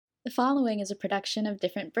The following is a production of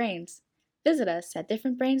Different Brains. Visit us at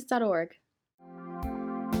differentbrains.org.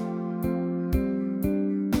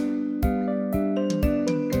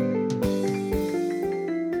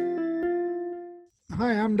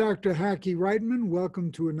 Hi, I'm Dr. Hackey Reitman.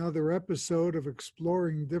 Welcome to another episode of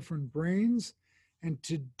Exploring Different Brains. And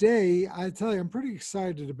today, I tell you, I'm pretty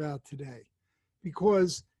excited about today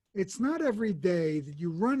because it's not every day that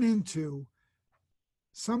you run into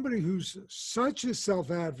somebody who's such a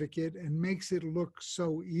self-advocate and makes it look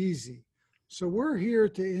so easy. So we're here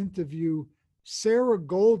to interview Sarah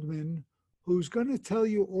Goldman, who's going to tell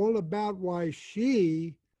you all about why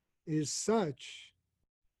she is such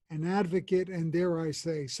an advocate and, dare I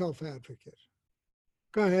say, self-advocate.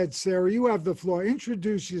 Go ahead, Sarah. You have the floor.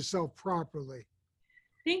 Introduce yourself properly.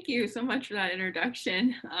 Thank you so much for that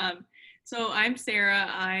introduction. So I'm Sarah.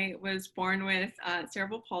 I was born with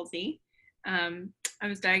cerebral palsy. I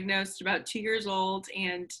was diagnosed about 2 years old,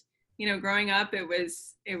 and growing up, it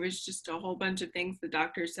was just a whole bunch of things the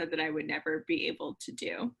doctors said that I would never be able to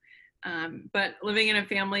do. But living in a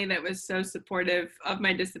family that was so supportive of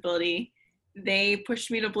my disability, they pushed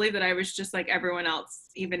me to believe that I was just like everyone else,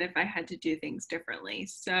 even if I had to do things differently.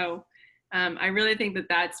 So I really think that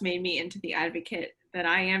that's made me into the advocate that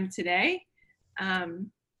I am today.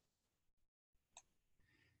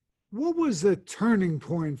 What was the turning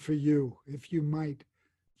point for you, if you might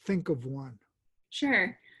think of one?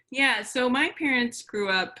 Sure. Yeah. So my parents grew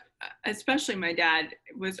up, especially my dad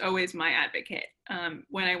was always my advocate.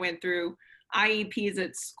 When I went through IEPs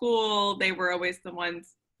at school, they were always the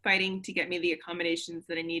ones fighting to get me the accommodations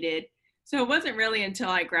that I needed. So it wasn't really until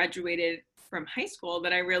I graduated from high school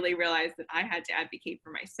that I really realized that I had to advocate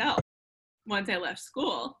for myself once I left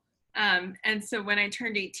school. And so when I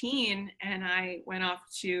turned 18 and I went off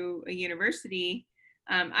to a university,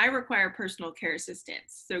 I require personal care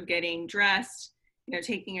assistance. So getting dressed,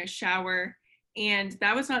 taking a shower. And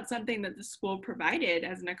that was not something that the school provided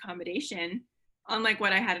as an accommodation, unlike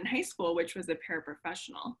what I had in high school, which was a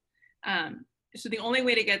paraprofessional. So the only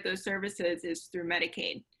way to get those services is through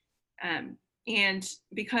Medicaid. And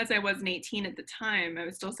because I wasn't 18 at the time, I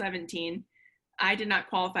was still 17, I did not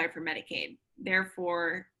qualify for Medicaid.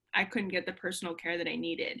 Therefore, I couldn't get the personal care that I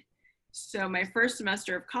needed. So my first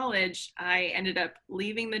semester of college, I ended up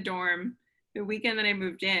leaving the dorm the weekend that I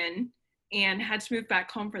moved in and had to move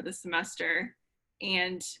back home for the semester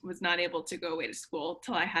and was not able to go away to school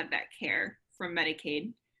till I had that care from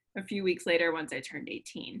Medicaid a few weeks later once I turned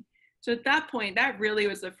 18. So at that point, that really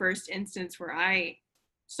was the first instance where I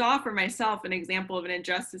saw for myself an example of an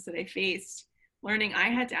injustice that I faced, learning I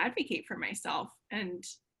had to advocate for myself and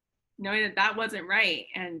knowing that that wasn't right,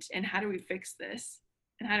 and how do we fix this,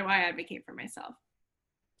 and how do I advocate for myself.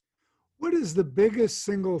 What is the biggest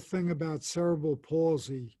single thing about cerebral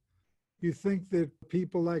palsy you think that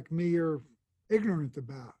people like me are ignorant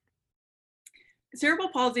about? Cerebral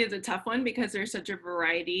palsy is a tough one because there's such a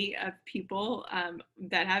variety of people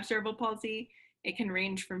that have cerebral palsy. It can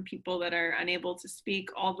range from people that are unable to speak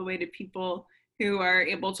all the way to people who are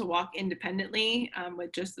able to walk independently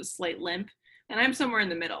with just a slight limp. And I'm somewhere in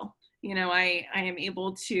the middle. I am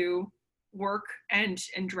able to work and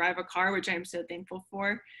drive a car, which I'm so thankful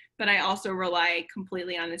for, but I also rely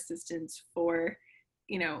completely on assistance for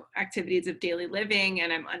activities of daily living,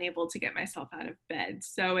 and I'm unable to get myself out of bed.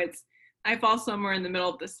 So I fall somewhere in the middle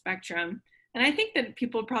of the spectrum. And I think that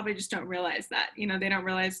people probably just don't realize that. They don't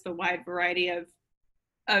realize the wide variety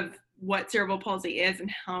of what cerebral palsy is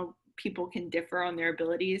and how people can differ on their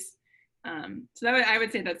abilities. So I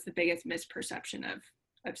would say that's the biggest misperception of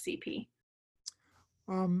CP.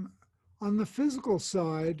 Um, on the physical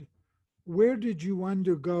side, where did you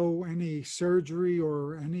undergo any surgery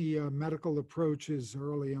or any medical approaches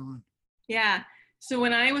early on? Yeah. So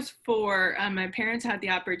when I was 4, my parents had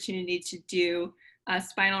the opportunity to do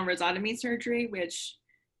spinal rhizotomy surgery, which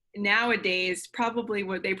nowadays probably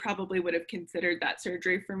would have considered that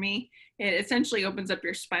surgery for me. It essentially opens up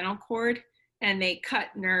your spinal cord, and they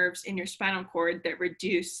cut nerves in your spinal cord that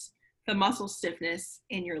reduce the muscle stiffness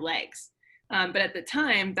in your legs. But at the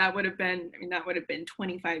time, that would have been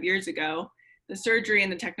 25 years ago. The surgery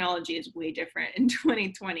and the technology is way different in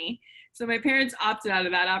 2020. So my parents opted out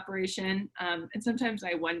of that operation. And sometimes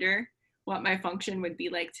I wonder what my function would be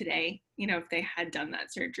like today, if they had done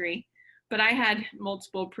that surgery. But I had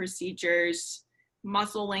multiple procedures,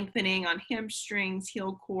 muscle lengthening on hamstrings,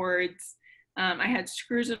 heel cords. I had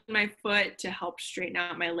screws in my foot to help straighten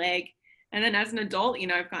out my leg. And then as an adult,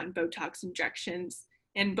 I've gotten Botox injections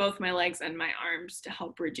in both my legs and my arms to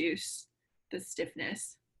help reduce the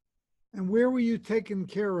stiffness. And where were you taken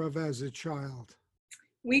care of as a child?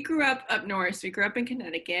 We grew up north. We grew up in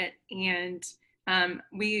Connecticut, and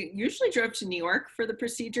We usually drove to New York for the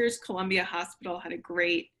procedures. Columbia Hospital had a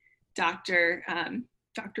great doctor,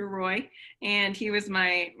 Dr. Roy, and he was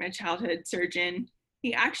my childhood surgeon.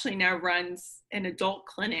 He actually now runs an adult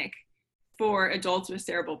clinic for adults with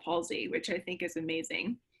cerebral palsy, which I think is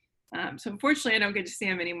amazing. So unfortunately, I don't get to see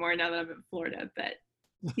him anymore now that I'm in Florida, but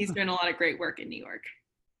he's doing a lot of great work in New York.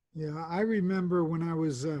 Yeah, I remember when I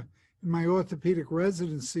was in my orthopedic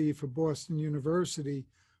residency for Boston University,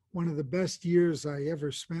 one of the best years I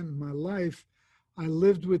ever spent in my life. I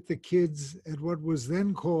lived with the kids at what was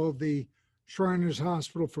then called the Shriners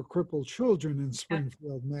Hospital for Crippled Children in Yeah.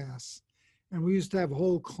 Springfield, Mass. And we used to have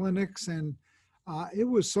whole clinics, and it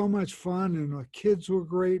was so much fun, and the kids were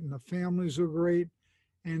great, and the families were great.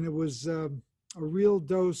 And it was a real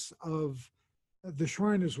dose of the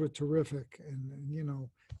Shriners were terrific, and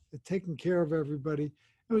taking care of everybody.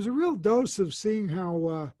 It was a real dose of seeing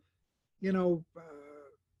how, you know, uh,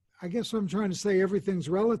 I guess what I'm trying to say, everything's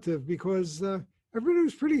relative because everybody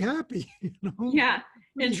was pretty happy, Yeah.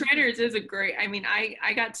 And Pretty- Shriners is a great, I mean,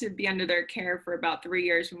 I got to be under their care for about 3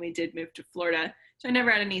 years when we did move to Florida. So I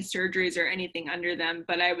never had any surgeries or anything under them,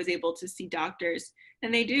 but I was able to see doctors,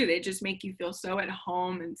 and they just make you feel so at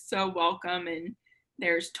home and so welcome. And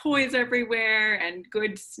there's toys everywhere and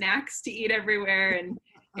good snacks to eat everywhere. And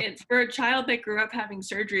it's for a child that grew up having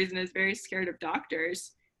surgeries and is very scared of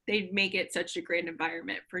doctors, they make it such a great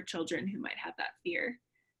environment for children who might have that fear.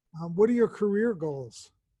 What are your career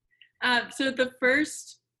goals? So the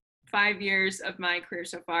first 5 years of my career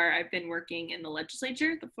so far, I've been working in the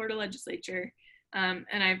legislature, the Florida legislature, and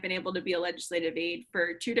I've been able to be a legislative aide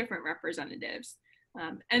for 2 different representatives.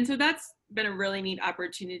 And so that's been a really neat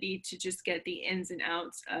opportunity to just get the ins and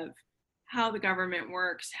outs of how the government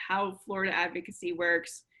works, how Florida advocacy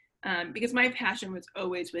works, because my passion was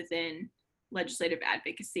always within legislative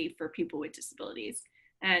advocacy for people with disabilities.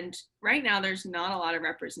 And right now, there's not a lot of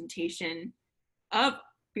representation of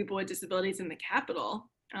people with disabilities in the Capitol.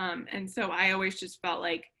 And so I always just felt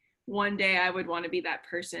like one day I would want to be that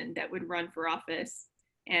person that would run for office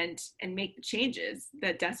and make the changes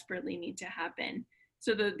that desperately need to happen.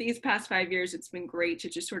 So these past 5 years, it's been great to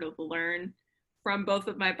just sort of learn from both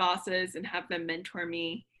of my bosses and have them mentor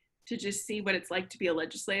me to just see what it's like to be a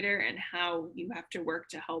legislator and how you have to work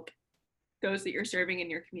to help those that you're serving in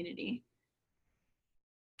your community.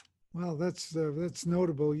 Well, that's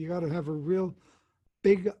notable. You got to have a real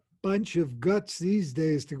big bunch of guts these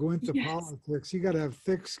days to go into Yes. politics. You got to have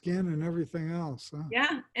thick skin and everything else. Huh?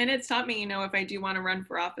 Yeah, and it's taught me, if I do want to run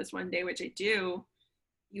for office one day, which I do,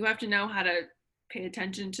 you have to know how to pay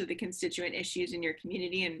attention to the constituent issues in your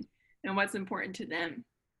community and what's important to them.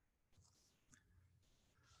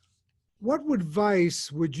 What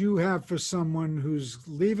advice would you have for someone who's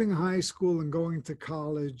leaving high school and going to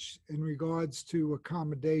college in regards to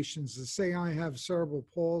accommodations? To say I have cerebral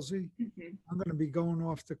palsy, Mhm. I'm going to be going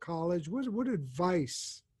off to college. What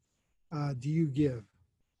advice do you give?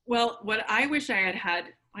 Well, what I wish I had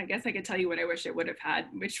had, I guess I could tell you what I wish I would have had,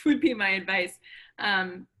 which would be my advice.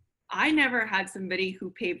 I never had somebody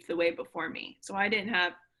who paved the way before me. So I didn't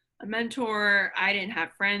have a mentor. I didn't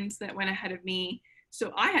have friends that went ahead of me.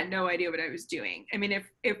 So I had no idea what I was doing. I mean,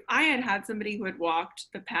 if I had had somebody who had walked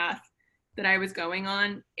the path that I was going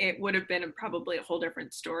on, it would have been probably a whole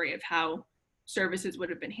different story of how services would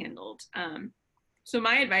have been handled. So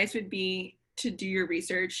my advice would be to do your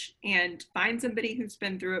research and find somebody who's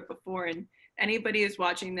been through it before. And anybody who's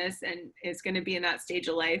watching this and is going to be in that stage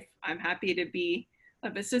of life, I'm happy to be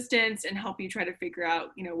of assistance and help you try to figure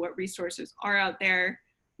out, what resources are out there,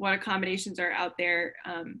 what accommodations are out there.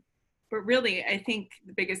 But really, I think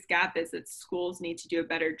the biggest gap is that schools need to do a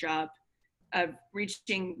better job of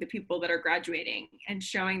reaching the people that are graduating and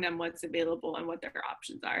showing them what's available and what their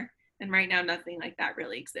options are. And right now, nothing like that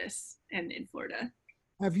really exists in Florida.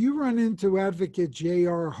 Have you run into Advocate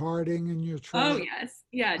J.R. Harding in your Oh, travels? yes.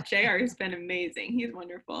 Yeah, JR has been amazing. He's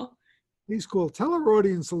wonderful. He's cool. Tell our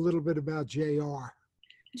audience a little bit about J.R.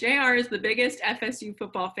 JR is the biggest FSU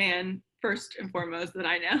football fan, first and foremost, that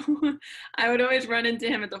I know. I would always run into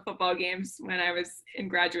him at the football games when I was in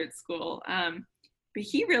graduate school. But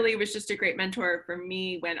he really was just a great mentor for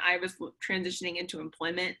me when I was transitioning into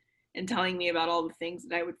employment and telling me about all the things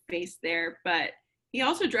that I would face there. But he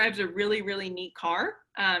also drives a really, really neat car.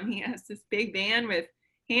 He has this big van with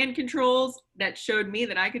hand controls that showed me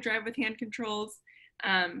that I could drive with hand controls.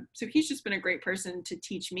 So he's just been a great person to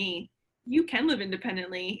teach me you can live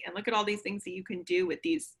independently and look at all these things that you can do with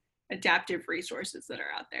these adaptive resources that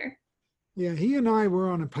are out there. Yeah, he and I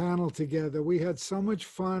were on a panel together. We had so much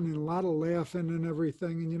fun and a lot of laughing and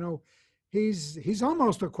everything. And he's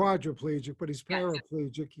almost a quadriplegic, but he's Yes.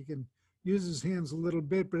 paraplegic. He can use his hands a little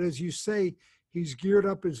bit, but as you say, He's geared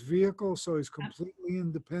up his vehicle, so he's completely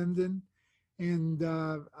independent. And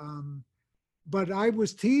but I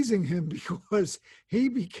was teasing him because he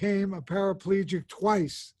became a paraplegic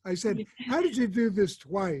twice. I said, "How did you do this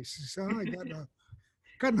twice?" He said, "I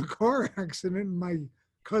got in a car accident in my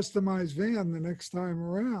customized van the next time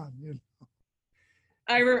around." You know?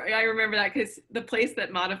 I remember that because the place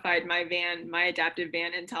that modified my van, my adaptive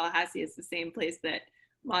van in Tallahassee, is the same place that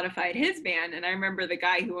modified his van. And I remember the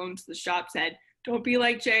guy who owns the shop said, "Don't be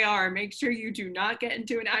like JR. Make sure you do not get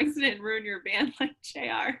into an accident and ruin your van like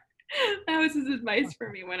JR." That was his advice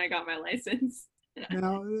for me when I got my license.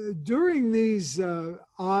 Now, during these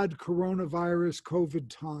odd coronavirus COVID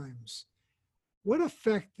times, what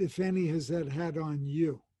effect, if any, has that had on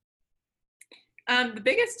you? The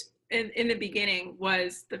biggest in the beginning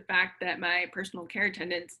was the fact that my personal care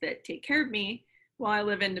attendants that take care of me while I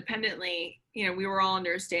live independently, you know, we were all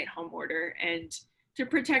under a stay-at-home order, and to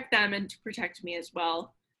protect them and to protect me as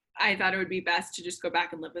well, I thought it would be best to just go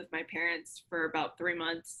back and live with my parents for about 3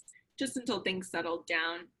 months, just until things settled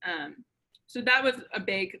down. So that was a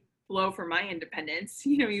big blow for my independence.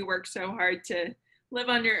 You know, you work so hard to live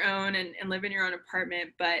on your own and live in your own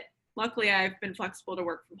apartment, but luckily I've been flexible to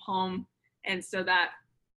work from home. And so that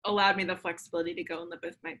allowed me the flexibility to go and live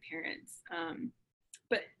with my parents.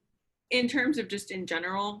 But in terms of just in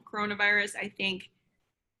general coronavirus, I think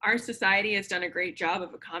our society has done a great job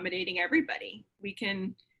of accommodating everybody. We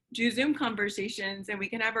can do Zoom conversations and we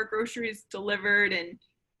can have our groceries delivered and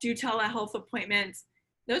do telehealth appointments.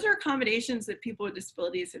 Those are accommodations that people with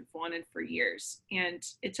disabilities have wanted for years. And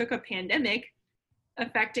it took a pandemic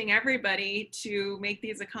affecting everybody to make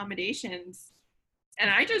these accommodations. And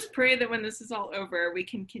I just pray that when this is all over, we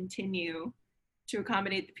can continue to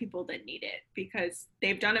accommodate the people that need it, because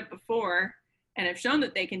they've done it before and have shown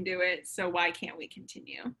that they can do it. So why can't we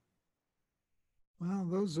continue? Well,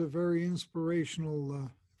 those are very inspirational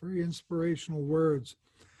words.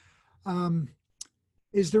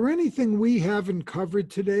 Is there anything we haven't covered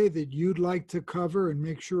today that you'd like to cover and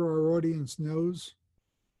make sure our audience knows?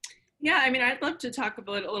 Yeah, I mean, I'd love to talk a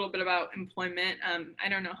little bit about employment. I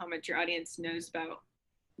don't know how much your audience knows about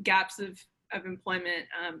gaps of employment,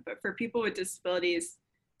 but for people with disabilities,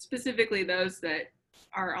 specifically those that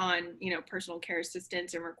are on, you know, personal care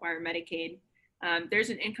assistance and require Medicaid, there's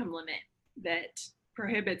an income limit that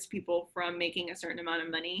prohibits people from making a certain amount of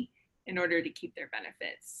money in order to keep their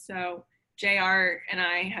benefits. So JR and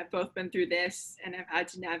I have both been through this and have had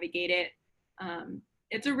to navigate it.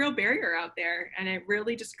 It's a real barrier out there, and it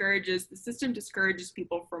really the system discourages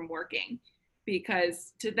people from working,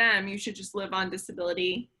 because to them, you should just live on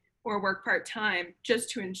disability or work part-time just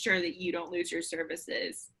to ensure that you don't lose your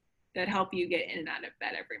services that help you get in and out of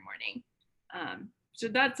bed every morning. So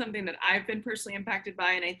that's something that I've been personally impacted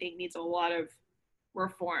by, and I think needs a lot of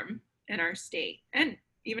reform in our state and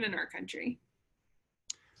even in our country.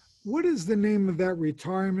 What is the name of that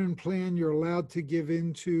retirement plan you're allowed to give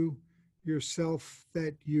into yourself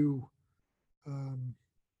that you,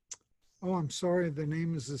 oh, I'm sorry, the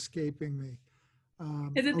name is escaping me.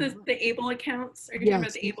 Is it the ABLE accounts? Are you yes, talking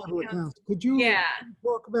about the ABLE accounts? Could you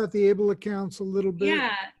talk about the ABLE accounts a little bit?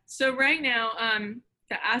 Yeah, so right now,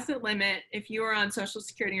 the asset limit, if you are on Social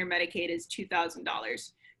Security or Medicaid, is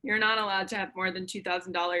 $2,000. You're not allowed to have more than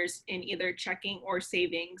 $2,000 in either checking or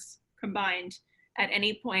savings combined at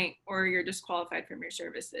any point, or you're disqualified from your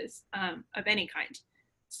services of any kind.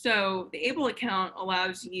 So the ABLE account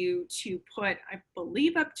allows you to put, I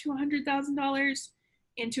believe, up to $100,000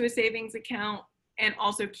 into a savings account, and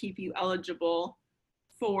also keep you eligible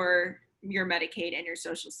for your Medicaid and your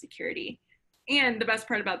Social Security. And the best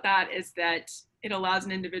part about that is that it allows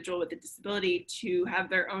an individual with a disability to have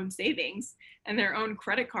their own savings and their own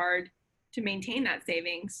credit card to maintain that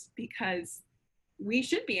savings, because we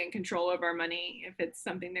should be in control of our money if it's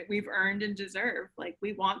something that we've earned and deserve. Like,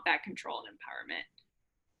 we want that control and empowerment.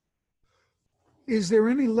 Is there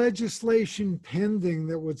any legislation pending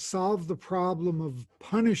that would solve the problem of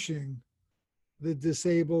punishing the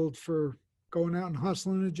disabled for going out and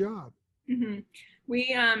hustling a job? Mm-hmm.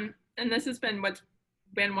 We, and this has been what's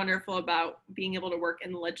been wonderful about being able to work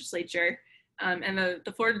in the legislature. And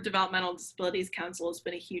the Florida Developmental Disabilities Council has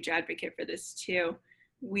been a huge advocate for this too.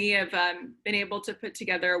 We have been able to put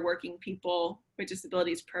together a working people with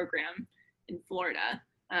disabilities program in Florida.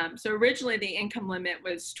 So originally the income limit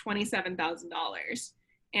was $27,000,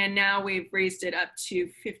 and now we've raised it up to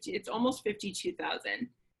it's almost $52,000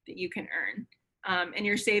 that you can earn. And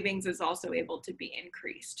your savings is also able to be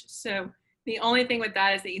increased. So the only thing with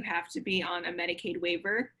that is that you have to be on a Medicaid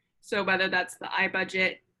waiver. So whether that's the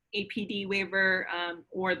iBudget APD waiver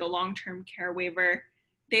or the long-term care waiver,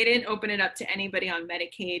 they didn't open it up to anybody on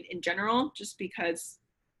Medicaid in general, just because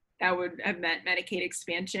that would have meant Medicaid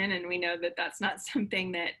expansion. And we know that that's not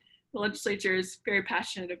something that the legislature is very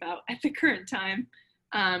passionate about at the current time.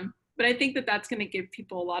 But I think that that's going to give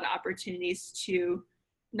people a lot of opportunities to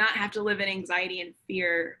not have to live in anxiety and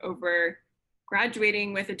fear over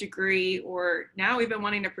graduating with a degree, or now even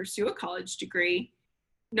wanting to pursue a college degree,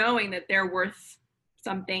 knowing that they're worth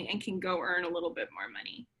something and can go earn a little bit more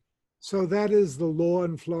money. So that is the law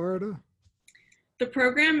in Florida? The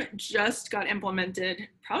program just got implemented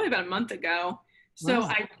probably about a month ago. So Wow.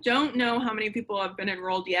 I don't know how many people have been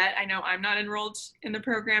enrolled yet. I know I'm not enrolled in the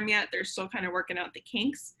program yet. They're still kind of working out the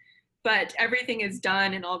kinks, but everything is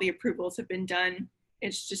done and all the approvals have been done.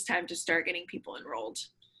 It's just time to start getting people enrolled.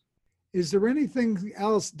 Is there anything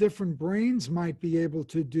else Different Brains might be able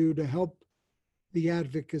to do to help the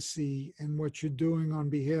advocacy and what you're doing on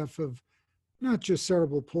behalf of not just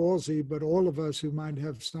cerebral palsy, but all of us who might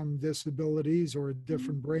have some disabilities or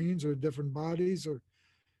different brains or different bodies or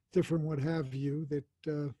different what have you,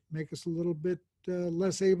 that make us a little bit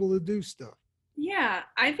less able to do stuff? Yeah,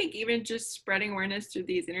 I think even just spreading awareness through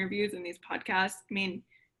these interviews and these podcasts, I mean,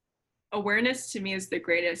 awareness to me is the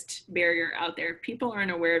greatest barrier out there. People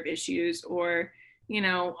aren't aware of issues, or,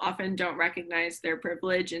 often don't recognize their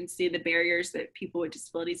privilege and see the barriers that people with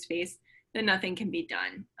disabilities face, then nothing can be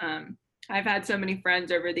done. I've had so many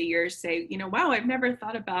friends over the years say, wow, I've never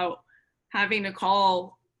thought about having to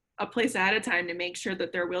call a place ahead of time to make sure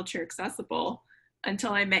that they're wheelchair accessible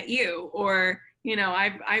until I met you. Or,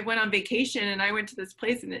 I went on vacation and I went to this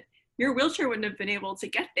place and your wheelchair wouldn't have been able to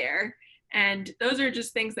get there. And those are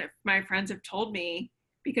just things that my friends have told me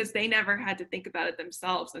because they never had to think about it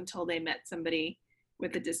themselves until they met somebody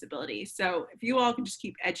with a disability. So if you all can just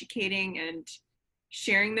keep educating and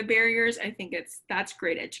sharing the barriers, I think that's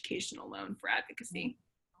great education alone for advocacy.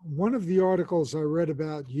 One of the articles I read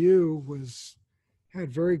about you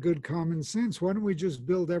had very good common sense. Why don't we just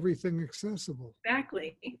build everything accessible?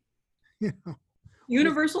 Exactly. You know,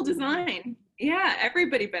 Universal design. Yeah,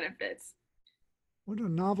 everybody benefits. what a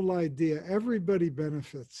novel idea. Everybody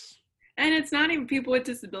benefits. And it's not even people with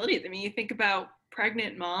disabilities. I mean, you think about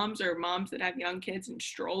pregnant moms or moms that have young kids in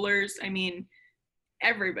strollers. I mean,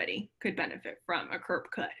 everybody could benefit from a curb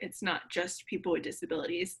cut. It's not just people with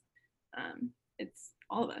disabilities. It's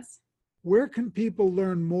all of us. Where can people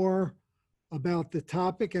learn more about the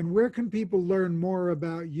topic, and where can people learn more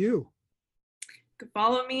about you? You can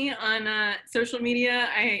follow me on social media.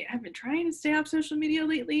 I have been trying to stay off social media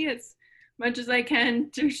lately as much as I can.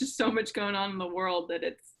 There's just so much going on in the world that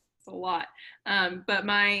it's a lot. But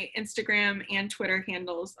my Instagram and Twitter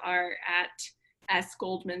handles are at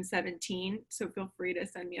sgoldman17. So feel free to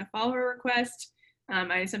send me a follower request.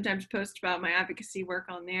 I sometimes post about my advocacy work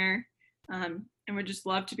on there. And would just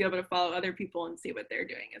love to be able to follow other people and see what they're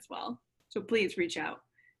doing as well. So please reach out.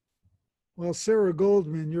 Well, Sarah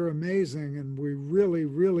Goldman, you're amazing. And we really,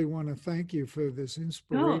 really want to thank you for this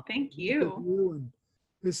inspiration. Oh, thank you. And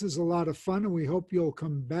this is a lot of fun, and we hope you'll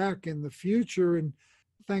come back in the future. And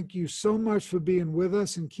thank you so much for being with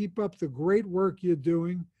us, and keep up the great work you're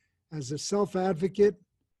doing as a self-advocate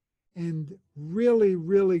and really,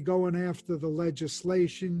 really going after the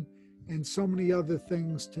legislation and so many other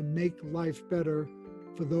things to make life better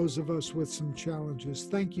for those of us with some challenges.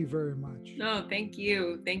 Thank you very much. No, thank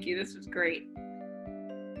you. Thank you. This was great.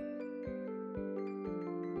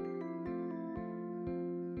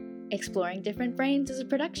 Exploring Different Brains is a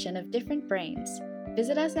production of Different Brains.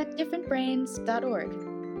 Visit us at differentbrains.org.